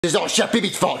This is all Chef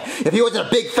BB's fault. If he wasn't a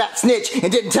big fat snitch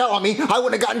and didn't tell on me, I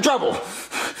wouldn't have gotten in trouble.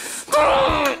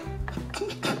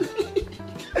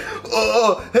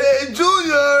 Oh, hey,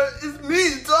 Junior, it's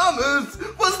me, Thomas.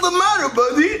 What's the matter,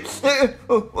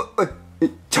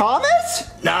 buddy? Thomas?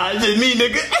 Nah, it's just me,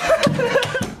 nigga.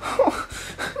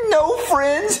 No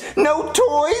friends, no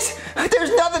toys.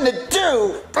 There's nothing to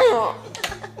do.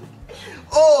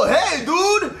 Oh, hey,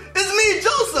 dude. It's me,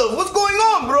 Joseph. What's going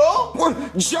on, bro? What,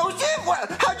 Joseph?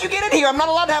 How'd you get in here? I'm not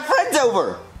allowed to have friends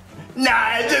over.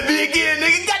 Nah, it's just me again,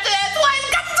 nigga. Got your ass twice.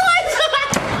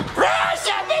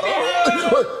 Chef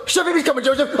BB! Chef BB's coming,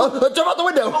 Joseph. Jump out the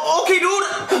window. Okay, dude.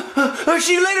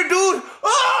 See you later, dude.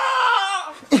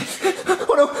 Ah!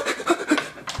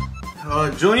 Oh,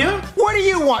 no. Junior? What do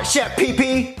you want, Chef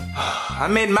PP? I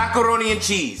made macaroni and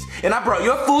cheese, and I brought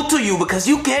your food to you because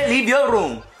you can't leave your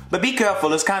room. But be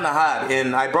careful, it's kind of hot,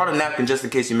 and I brought a napkin just in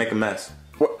case you make a mess.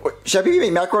 What, Chef PP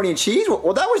made macaroni and cheese?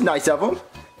 Well, that was nice of him.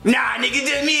 Nah, nigga,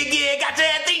 just me again. Got your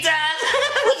ass 3 times.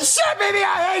 Chef BB,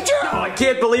 I hate you! Oh, I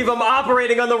can't believe I'm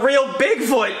operating on the real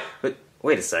Bigfoot. But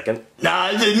wait a second. Nah,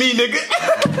 it's just me, nigga.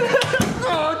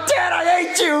 Oh, Dad, I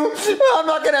hate you! I'm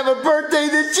not gonna have a birthday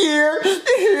this year!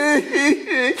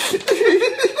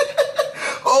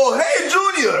 Oh, hey,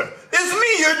 Junior! It's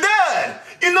me, your dad!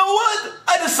 You know what?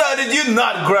 I decided you're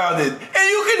not grounded, and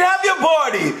you can have your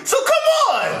party, so come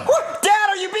on! What? Dad,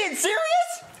 are you being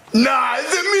serious? Nah,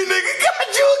 it's me, nigga!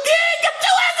 Got you again! Got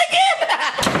your ass again!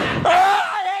 I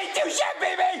hate you, Chef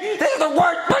BB! This is the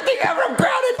worst birthday ever, I'm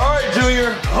grounded! Alright,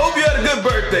 Junior, hope you had a good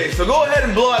birthday, so go ahead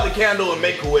and blow out the candle and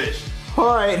make a wish.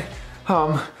 Alright,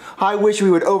 I wish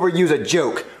we would overuse a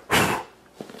joke.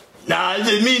 Nah, it's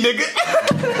just me, nigga.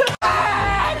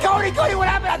 Cody, what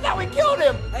happened? I thought we killed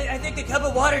him! I think the cup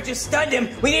of water just stunned him.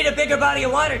 We need a bigger body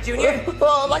of water, Junior.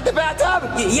 Like the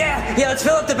bathtub? Yeah, let's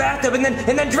fill up the bathtub and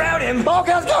then drown him.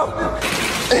 Okay, let's go!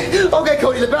 Okay,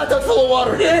 Cody, the bathtub's full of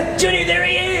water. Junior, there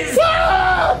he is!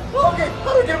 Ah! Okay,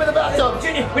 how do we get him in the bathtub?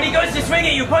 Junior, when he goes to swing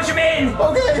it, you push him in.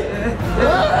 Okay.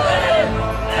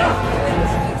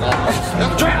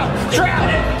 Drown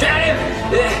him!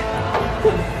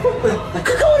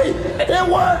 Cody, it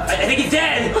worked! I think he's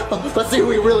dead. Let's see who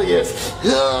he really is.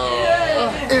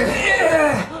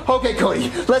 Okay,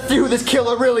 Cody, let's see who this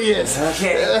killer really is.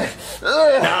 Okay.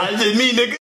 Nah, it's just me, nigga.